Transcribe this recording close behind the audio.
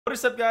What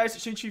is up, guys?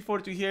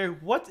 Shinchi42 here.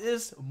 What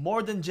is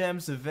More Than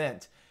Gems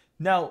event?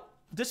 Now,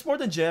 this More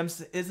Than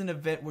Gems is an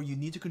event where you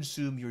need to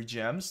consume your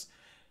gems.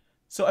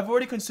 So I've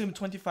already consumed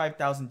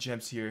 25,000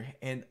 gems here,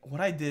 and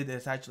what I did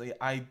is actually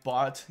I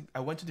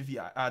went to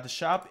the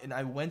shop and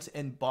I went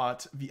and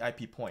bought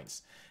VIP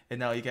points. And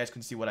now you guys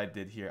can see what I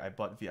did here. I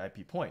bought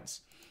VIP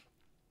points.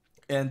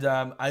 And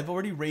I've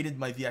already rated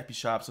my VIP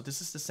shop, so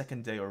this is the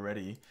second day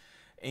already.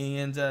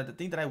 And the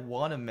thing that I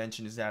want to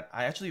mention is that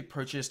I actually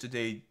purchased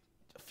today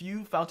a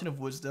few Fountain of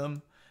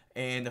Wisdom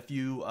and a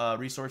few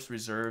resource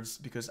reserves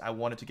because I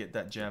wanted to get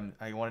that gem.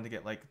 I wanted to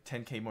get like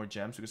 10k more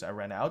gems because I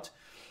ran out.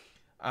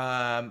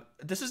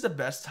 This is the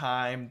best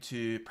time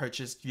to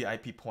purchase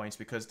VIP points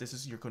because this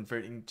is you're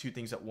converting two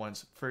things at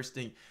once. First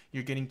thing,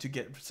 you're getting to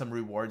get some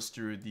rewards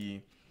through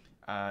the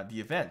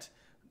event.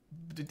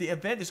 The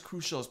event is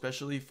crucial,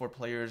 especially for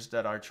players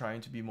that are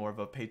trying to be more of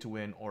a pay to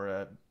win or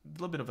a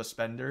little bit of a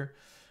spender,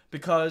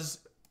 because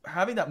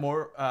having that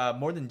more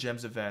than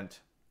gems event,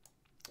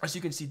 as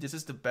you can see, this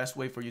is the best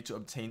way for you to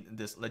obtain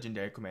this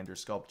legendary commander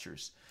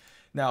sculptures.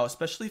 Now,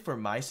 especially for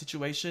my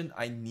situation,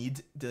 I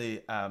need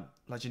the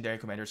legendary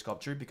commander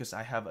sculpture because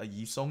I have a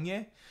Yi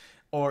Seong-ye.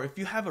 Or if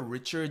you have a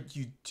Richard,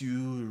 you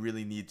do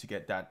really need to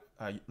get that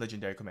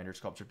legendary commander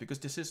sculpture because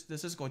this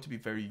is going to be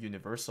very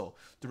universal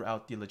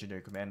throughout the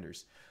legendary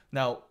commanders.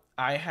 Now,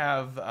 I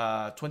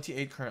have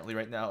 28 currently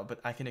right now,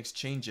 but I can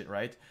exchange it,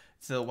 right?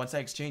 So once I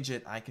exchange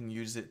it, I can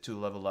use it to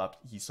level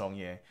up Yi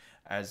Seong-ye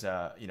as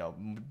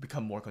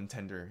become more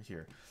contender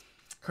here.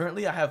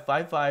 Currently, I have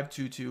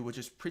 5522, which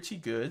is pretty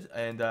good,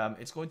 and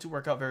it's going to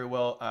work out very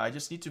well. I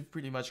just need to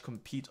pretty much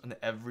compete on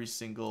every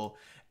single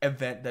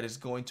event that is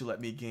going to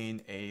let me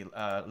gain a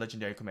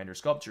legendary commander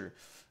sculpture.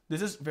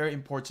 This is very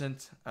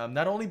important.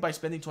 Not only by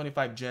spending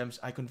 25 gems,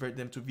 I convert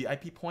them to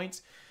VIP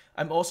points.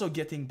 I'm also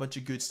getting a bunch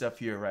of good stuff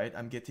here, right?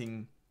 I'm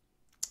getting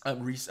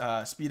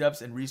speed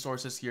ups and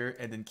resources here,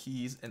 and then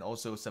keys, and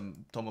also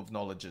some Tome of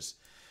Knowledges,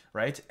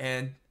 right?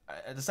 And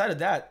at the side of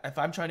that, if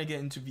I'm trying to get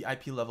into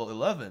VIP level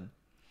 11,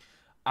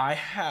 I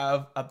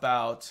have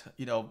about,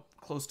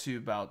 close to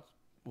about,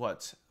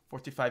 what,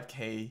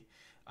 45k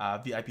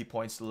VIP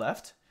points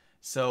left.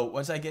 So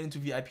once I get into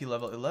VIP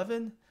level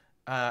 11,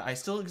 I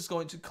still is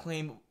going to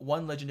claim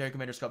one legendary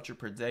commander sculpture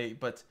per day,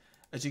 but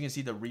as you can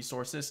see, the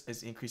resources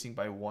is increasing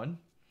by 1.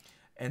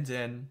 And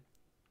then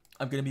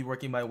I'm going to be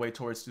working my way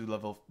towards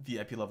to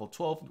VIP level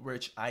 12,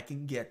 which I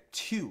can get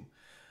 2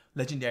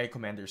 legendary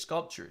commander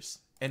sculptures.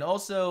 And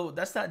also,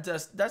 that's not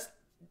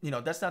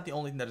the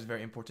only thing that is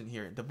very important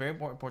here. The very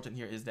more important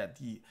here is that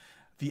the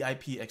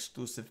VIP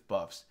exclusive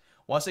buffs.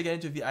 Once I get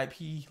into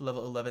VIP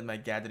level 11, my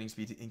gathering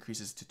speed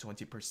increases to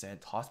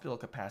 20%, hospital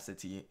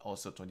capacity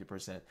also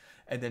 20%,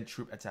 and then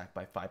troop attack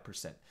by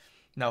 5%.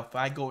 Now, if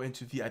I go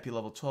into VIP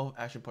level 12,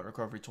 action point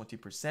recovery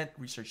 20%,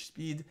 research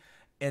speed,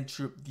 and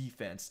troop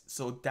defense.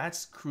 So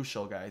that's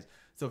crucial, guys.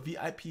 So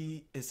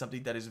VIP is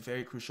something that is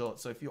very crucial.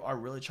 So if you are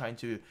really trying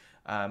to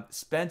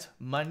spend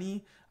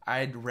money,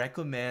 I'd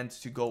recommend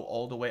to go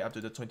all the way up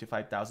to the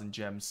 25,000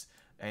 gems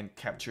and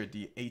capture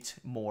the 8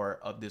 more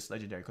of this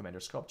legendary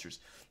commander sculptures.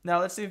 Now,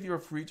 let's say if you're a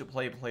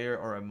free-to-play player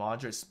or a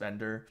moderate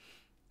spender,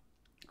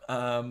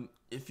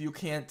 if you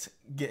can't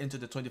get into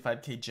the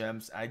 25k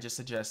gems, I just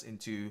suggest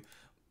into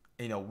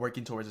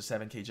working towards the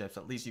 7k gems.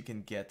 At least you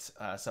can get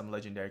some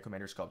legendary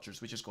commander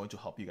sculptures, which is going to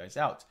help you guys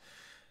out.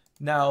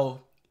 Now,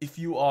 if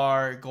you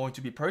are going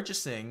to be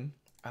purchasing,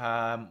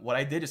 what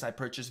I did is I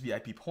purchased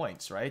VIP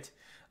points, right?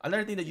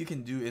 Another thing that you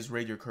can do is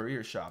raid your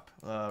courier shop.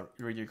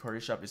 Raid your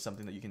courier shop is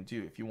something that you can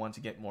do if you want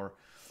to get more,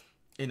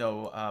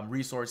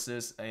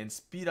 resources and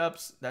speed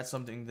ups. That's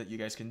something that you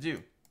guys can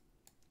do.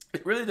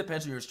 It really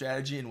depends on your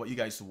strategy and what you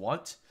guys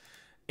want.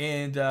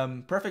 And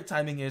perfect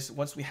timing is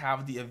once we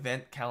have the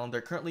event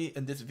calendar. Currently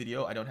in this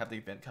video, I don't have the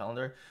event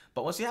calendar,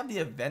 but once you have the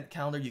event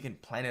calendar, you can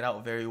plan it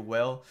out very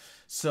well.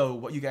 So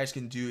what you guys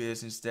can do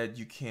is instead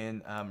you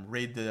can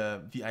raid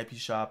the VIP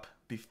shop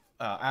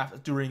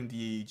during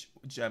the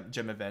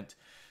gem event.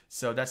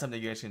 So that's something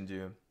you guys can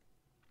do.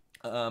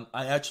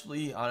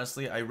 Honestly,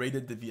 I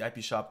raided the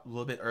VIP shop a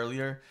little bit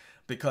earlier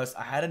because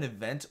I had an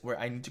event where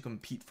I need to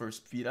compete for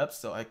speed ups.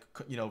 So I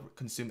could,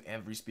 consume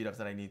every speed ups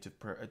that I need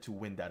to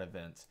win that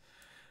event.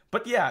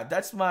 But yeah,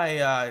 that's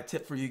my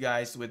tip for you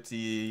guys with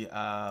the,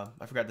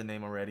 I forgot the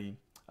name already,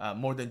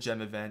 More Than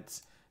Gem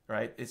event,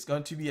 right? It's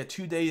going to be a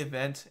 2-day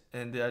event,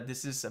 and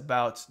this is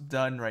about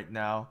done right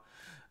now.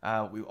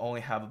 We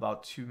only have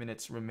about 2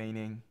 minutes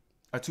remaining,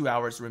 2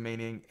 hours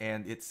remaining,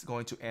 and it's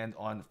going to end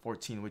on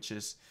 14, which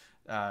is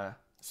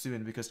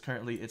soon because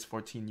currently it's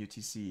 14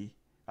 UTC,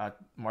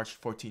 March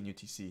 14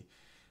 UTC,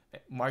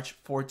 March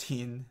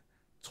 14,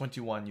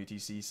 21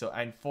 UTC. So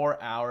in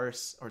 4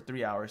 hours or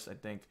 3 hours, I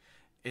think,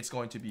 it's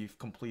going to be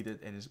completed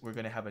and we're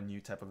going to have a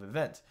new type of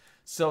event.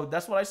 So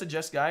that's what I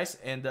suggest, guys.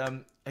 And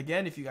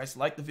again, if you guys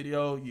like the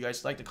video, you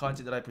guys like the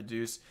content that I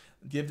produce,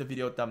 give the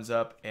video a thumbs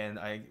up. And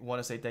I want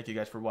to say thank you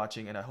guys for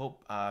watching, and I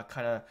hope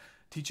kind of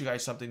teach you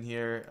guys something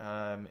here,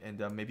 and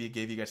maybe it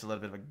gave you guys a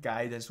little bit of a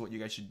guidance what you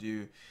guys should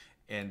do,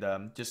 and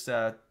just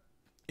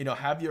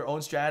have your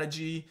own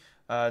strategy.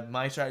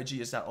 My strategy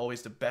is not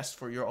always the best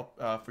for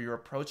your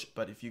approach,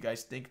 but if you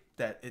guys think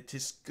that it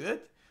is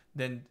good,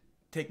 then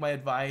take my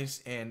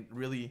advice and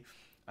really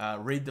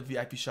raid the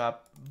VIP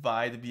shop,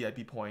 buy the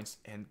VIP points,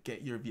 and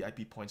get your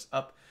VIP points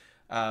up.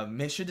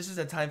 Make sure this is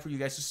a time for you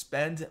guys to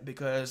spend,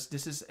 because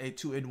this is a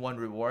 2-in-1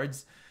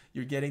 rewards.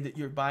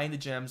 You're buying the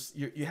gems,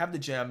 you have the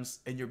gems,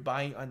 and you're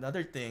buying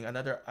another thing,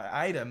 another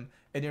item,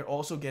 and you're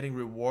also getting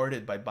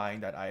rewarded by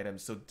buying that item.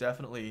 So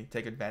definitely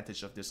take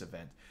advantage of this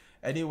event.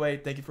 Anyway,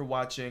 thank you for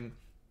watching,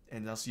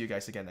 and I'll see you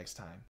guys again next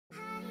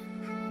time.